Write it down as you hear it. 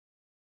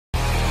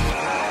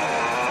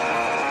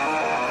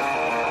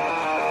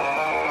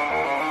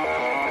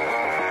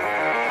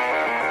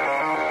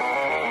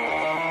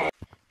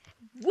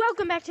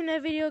Welcome back to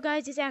another video,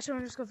 guys. It's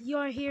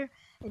Astro_VR here,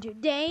 and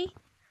today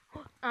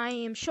I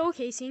am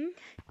showcasing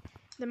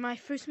my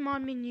first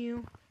mod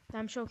menu that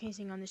I'm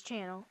showcasing on this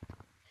channel.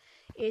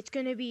 It's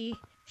gonna be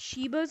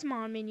Shiba's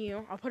mod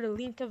menu. I'll put a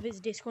link of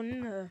his Discord in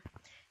the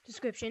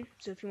description,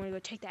 so if you want to go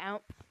check that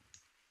out,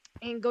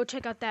 and go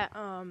check out that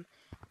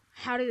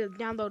how to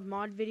download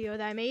mod video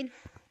that I made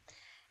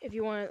if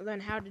you want to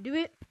learn how to do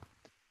it.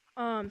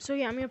 So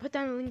yeah, I'm gonna put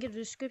down the link in the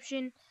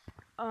description.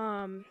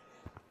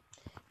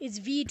 It's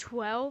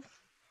v12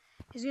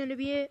 is going to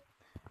be it.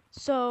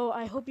 So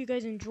I hope you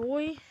guys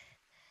enjoy,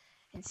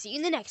 and see you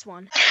in the next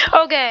one.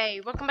 Okay,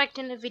 welcome back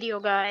to the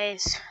video,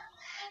 guys.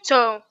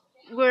 So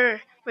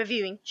we're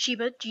reviewing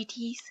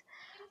ShibaGT's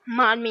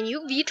mod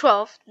menu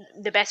v12,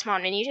 the best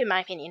mod menu in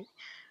my opinion.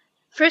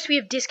 First we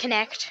have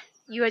disconnect.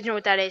 You guys know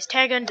what that is.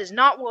 Tag gun does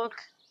not work.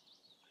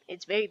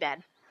 It's very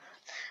bad.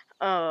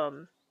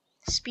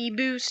 Speed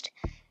boost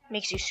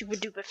makes you super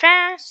duper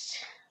fast.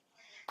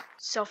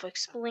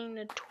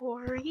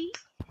 Self-explanatory.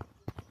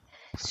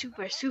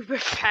 Super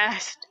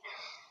fast.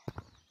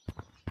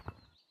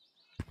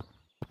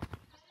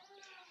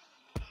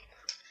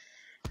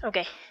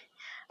 Okay.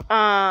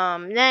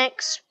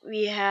 Next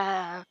we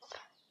have,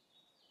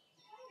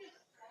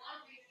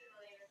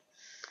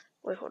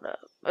 wait, hold up.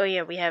 Oh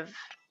yeah, we have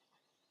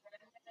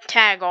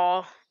tag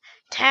all.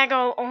 Tag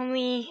all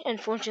only,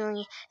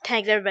 unfortunately,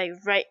 tags everybody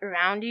right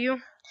around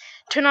you.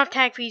 Turn off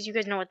tag freeze. You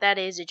guys know what that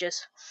is. It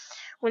just,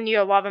 when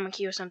you're a lava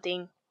monkey or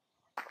something,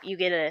 you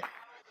get a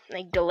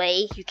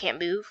delay. You can't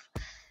move.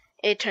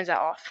 It turns that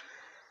off.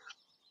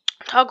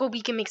 Toggle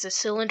beacon makes a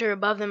cylinder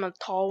above them, a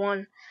tall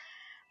one.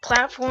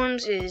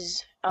 Platforms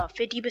is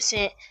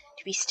 50%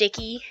 to be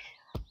sticky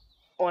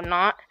or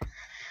not,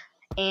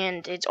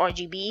 and it's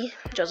RGB,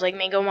 just like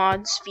Mango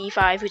Mod's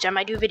v5, which I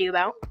might do a video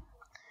about.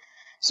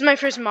 This is my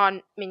first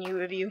mod menu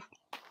review.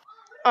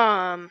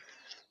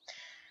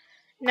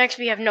 Next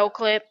we have no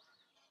clip.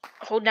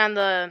 Hold down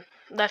the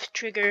left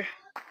trigger,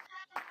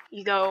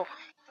 you go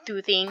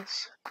through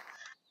things.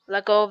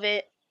 Let go of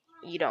it,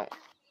 you don't.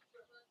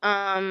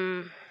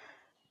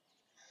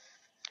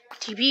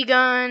 TP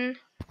gun,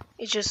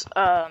 it's just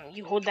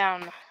you hold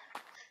down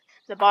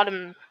the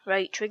bottom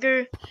right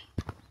trigger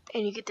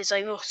and you get this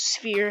little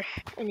sphere,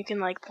 and you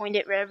can point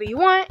it wherever you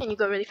want, and you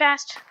go really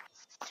fast.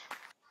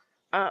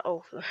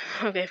 Oh,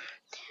 okay.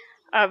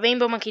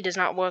 Rainbow monkey does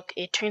not work.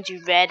 It turns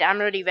you red. I'm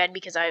already red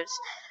because I was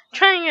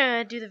trying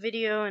to do the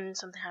video and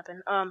something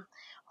happened.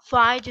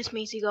 Fly just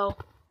makes you go.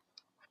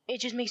 It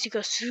just makes you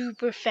go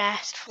super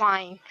fast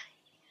flying.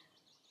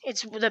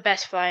 It's the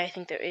best fly I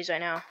think there is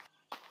right now.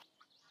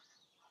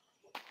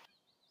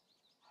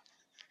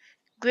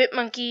 Grip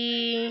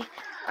monkey,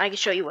 I can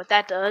show you what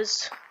that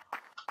does.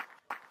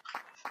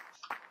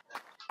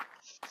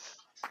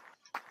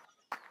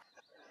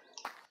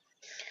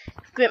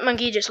 Grip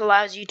monkey just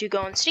allows you to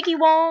go on sticky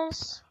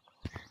walls.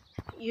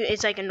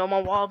 It's like a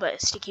normal wall, but a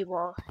sticky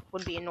wall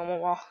would be a normal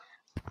wall.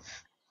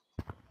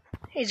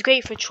 It's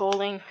great for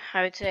trolling,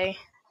 I would say.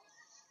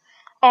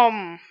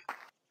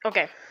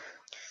 Okay.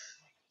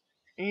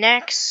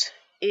 Next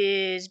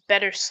is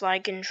better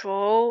slide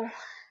control.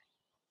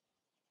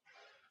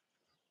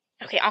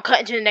 Okay, I'll cut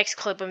into the next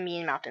clip of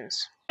me in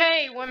mountains.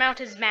 Okay, we're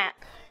mountains map.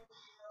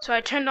 So I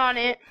turned on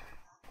it.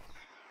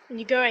 When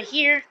you go right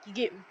here,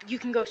 you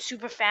can go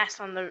super fast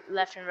on the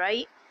left and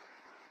right.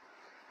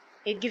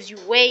 It gives you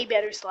way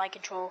better slide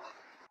control.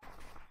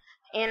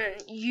 And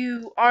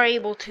you are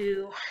able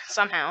to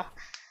somehow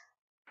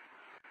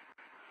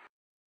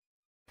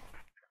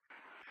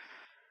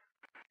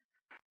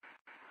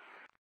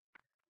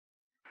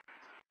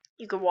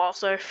you could wall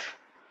surf.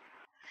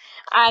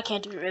 I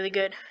can't do it really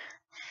good.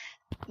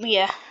 But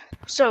yeah,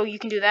 so you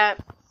can do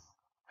that.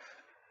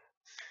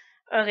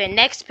 Okay,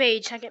 next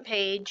page, second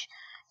page,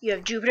 you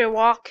have Jupiter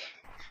Walk.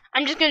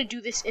 I'm just gonna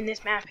do this in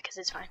this map because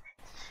it's fine.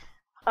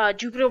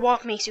 Jupiter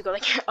Walk makes you go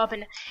up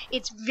and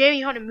it's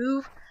very hard to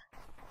move,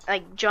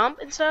 jump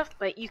and stuff,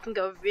 but you can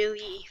go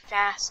really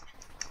fast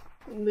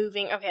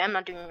moving. Okay, I'm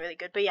not doing really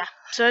good, but yeah,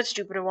 so that's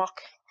Jupiter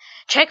Walk.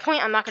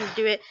 Checkpoint, I'm not gonna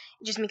do it.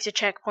 It just makes a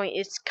checkpoint.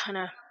 It's kind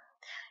of,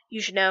 you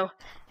should know.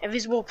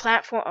 Invisible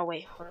platform. Oh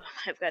wait, hold on.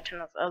 I've got to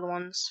turn off the other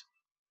ones.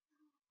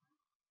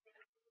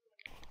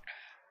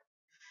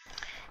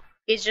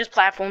 It's just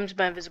platforms,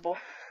 but invisible.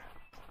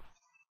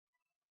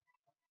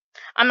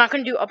 I'm not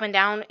gonna do up and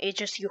down. It's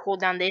just you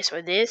hold down this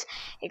or this.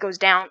 It goes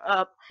down,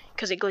 up,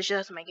 because it glitches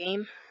out of my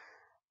game.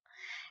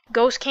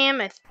 Ghost cam,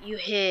 if you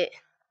hit,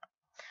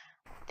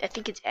 I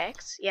think it's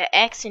X. Yeah,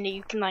 X, and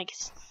you can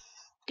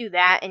do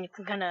that, and you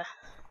can kind of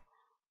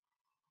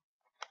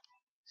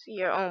see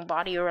your own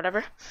body or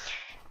whatever.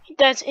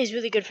 That is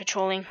really good for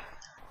trolling,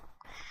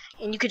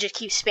 and you could just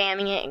keep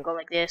spamming it and go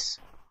like this.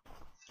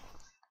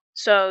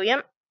 So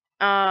yep.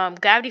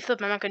 Gravity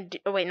flip. I'm not gonna do.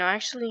 Oh wait, no,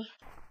 actually.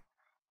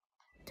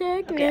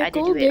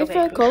 Technical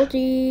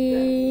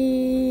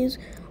difficulties.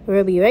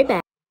 We'll be right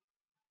back.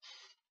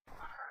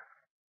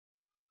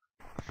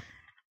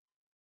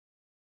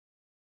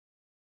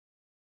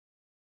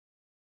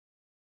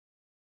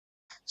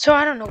 So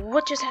I don't know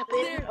what just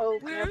happened. Oh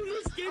Where crap.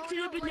 is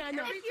the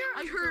banana?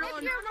 I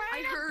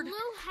heard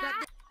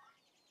that.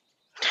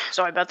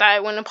 Sorry about that. I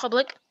went in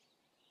public.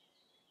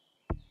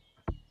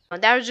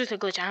 That was just a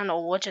glitch. I don't know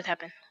what just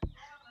happened.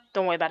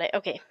 Don't worry about it.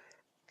 Okay.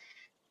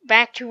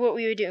 Back to what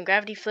we were doing.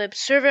 Gravity flip.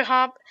 Server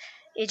hop.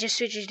 It just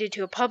switches it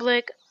to a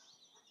public.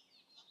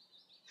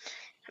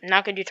 I'm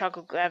not going to do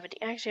toggle gravity.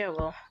 Actually, I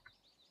will.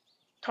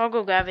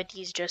 Toggle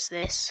gravity is just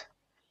this.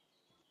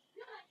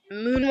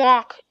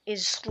 Moonwalk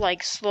is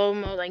like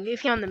slow-mo. Like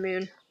if you're on the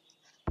moon.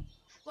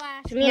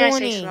 Flash To me, warning. I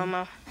say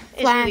slow-mo.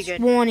 It's Flash really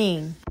good.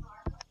 warning.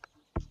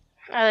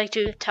 I like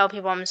to tell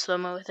people I'm in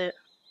slow-mo with it.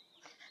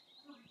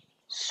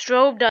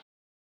 Strobe does.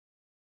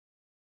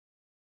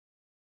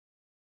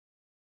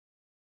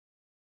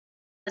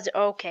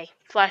 Okay.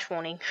 Flash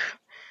warning.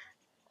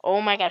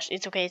 Oh my gosh.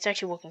 It's okay. It's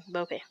actually working.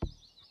 But okay.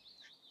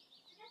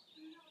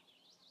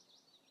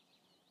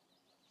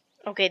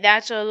 Okay,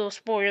 that's a little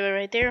spoiler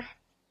right there.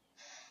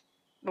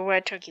 But we're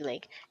at Turkey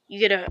Lake. You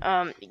get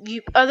a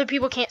other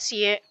people can't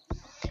see it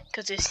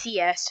because it's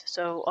CS.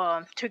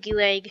 So Turkey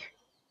Leg.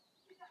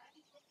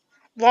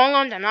 Long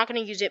arms, I'm not gonna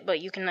use it, but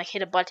you can like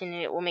hit a button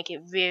and it will make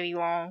it very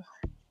long.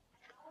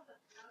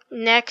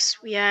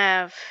 Next we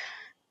have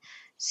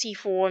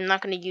C4. I'm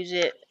not gonna use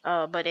it,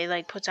 but it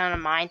like puts on a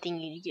mine thing.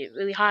 You get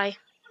really high.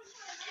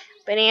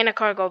 Banana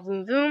car, go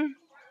boom boom.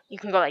 You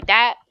can go like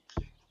that.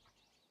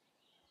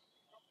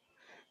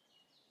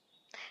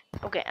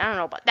 Okay, I don't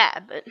know about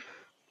that, but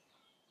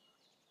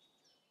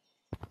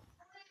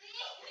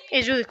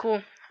it's really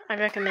cool. I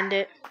recommend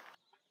it.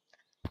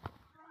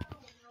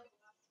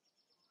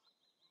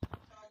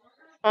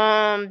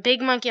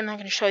 Big Monkey, I'm not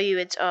gonna show you.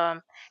 It's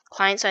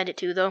client-sided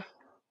too, though.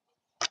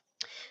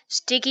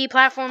 Sticky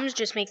platforms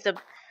just make the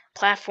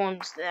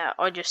platforms that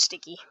are just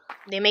sticky.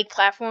 They make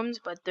platforms,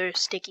 but they're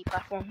sticky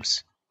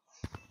platforms.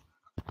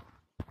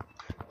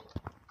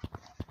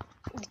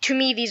 To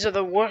me, these are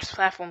the worst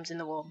platforms in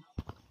the world.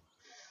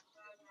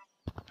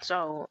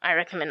 So I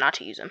recommend not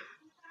to use them.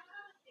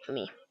 For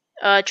me,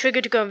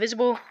 trigger to go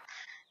invisible.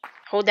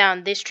 Hold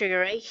down this trigger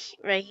right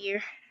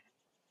here.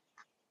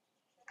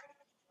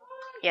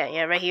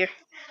 Yeah, right here.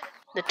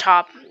 The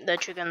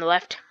trigger on the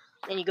left,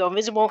 and you go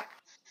invisible.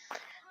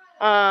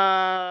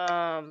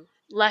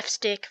 Left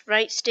stick,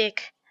 right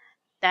stick,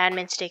 the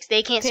admin sticks.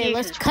 They can't see Okay, it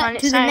let's because cut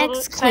to the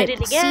next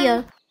clip. See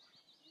ya.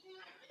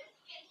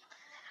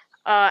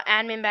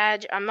 Admin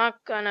badge. I'm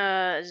not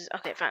gonna.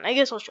 Okay, fine. I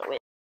guess I'll show it.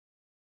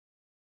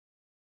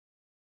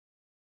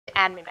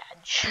 Admin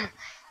badge.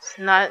 It's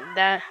not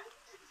that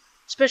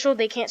special.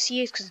 They can't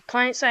see it because it's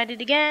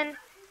client-sided again.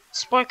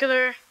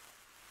 Sparkler.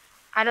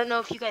 I don't know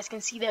if you guys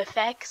can see the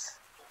effects.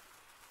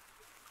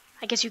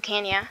 I guess you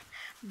can, yeah.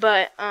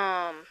 But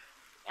I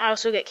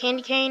also get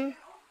candy cane.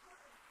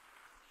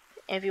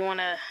 If you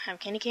wanna have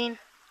candy cane.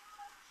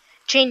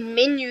 Change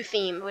menu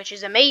theme, which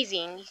is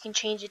amazing. You can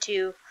change it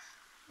to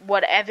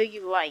whatever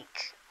you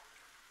like.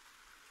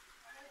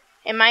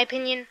 In my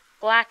opinion,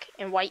 black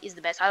and white is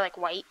the best. I like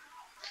white,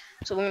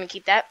 so we're gonna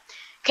keep that.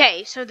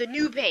 Okay, so the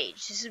new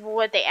page. This is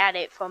what they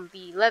added from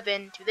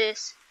V11 to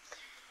this.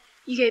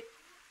 You get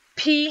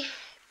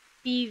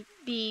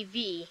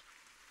PBBV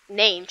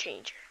name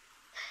changer.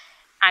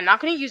 I'm not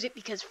gonna use it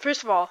because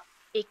first of all,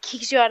 it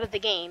kicks you out of the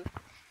game.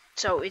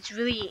 So it's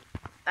really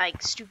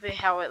like stupid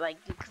how it like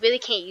you really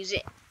can't use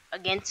it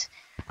against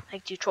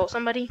like to troll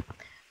somebody.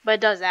 But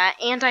it does that.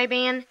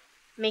 Anti-ban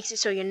makes it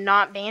so you're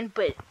not banned,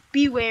 but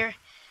beware,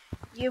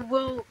 you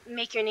will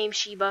make your name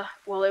Shiba.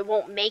 Well, it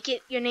won't make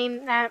it your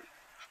name that.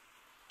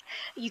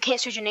 You can't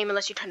switch your name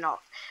unless you turn it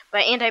off.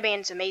 But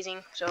anti-ban is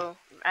amazing, so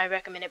I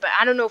recommend it. But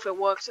I don't know if it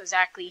works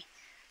exactly.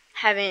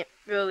 Haven't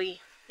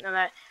really know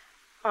that.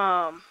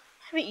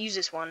 Haven't used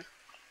this one.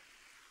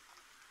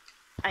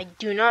 I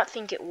do not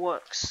think it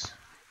works.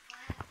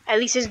 At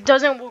least it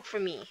doesn't work for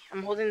me.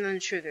 I'm holding the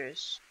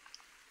triggers.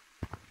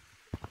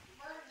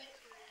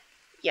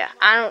 Yeah,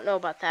 I don't know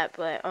about that,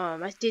 but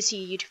I did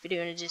see a YouTube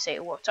video and it did say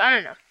it worked. So I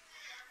don't know.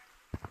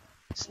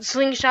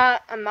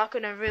 Slingshot, I'm not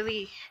gonna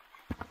really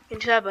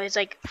into that, but it's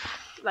like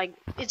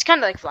it's kind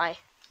of like fly.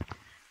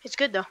 It's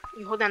good though.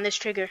 You hold down this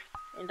trigger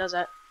and it does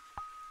that.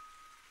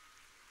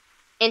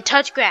 And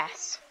touch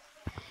grass.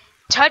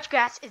 Touch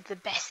grass is the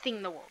best thing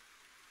in the world.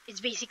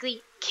 It's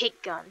basically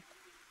kick gun,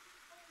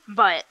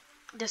 but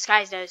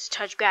disguised as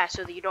touch grass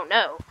so that you don't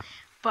know.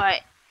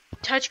 But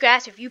touch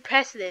grass, if you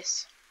press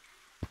this,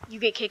 you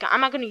get kick gun.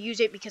 I'm not gonna use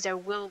it because I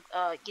will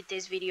get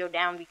this video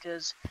down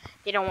because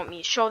they don't want me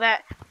to show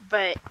that.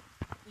 But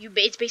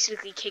it's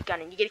basically kick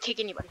gun, and you get to kick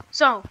anybody.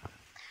 So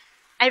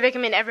I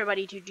recommend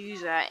everybody to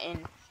use that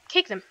and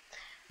kick them.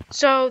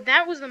 So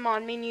that was the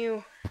mod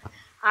menu.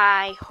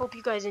 I hope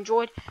you guys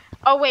enjoyed.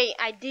 Oh wait,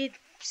 I did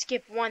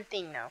skip one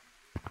thing though.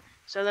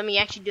 So let me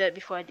actually do that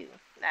before I do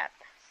that.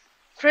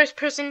 First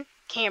person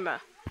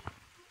camera.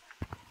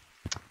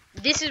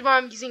 This is what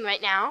I'm using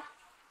right now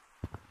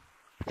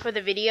for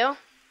the video.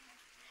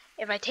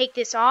 If I take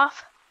this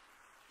off,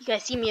 you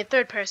guys see me in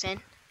third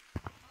person.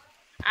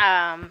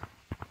 And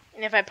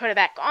if I put it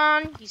back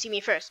on, you see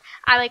me first.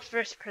 I like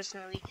first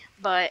personally,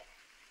 but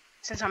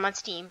since I'm on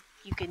Steam,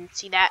 you can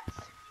see that.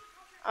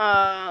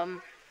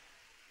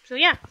 So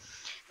yeah,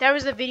 that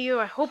was the video.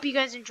 I hope you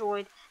guys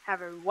enjoyed.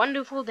 Have a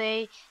wonderful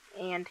day,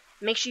 and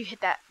make sure you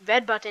hit that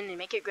red button and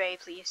make it gray,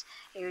 please.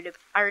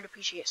 I would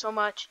appreciate it so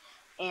much,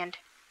 and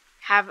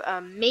have an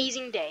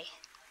amazing day.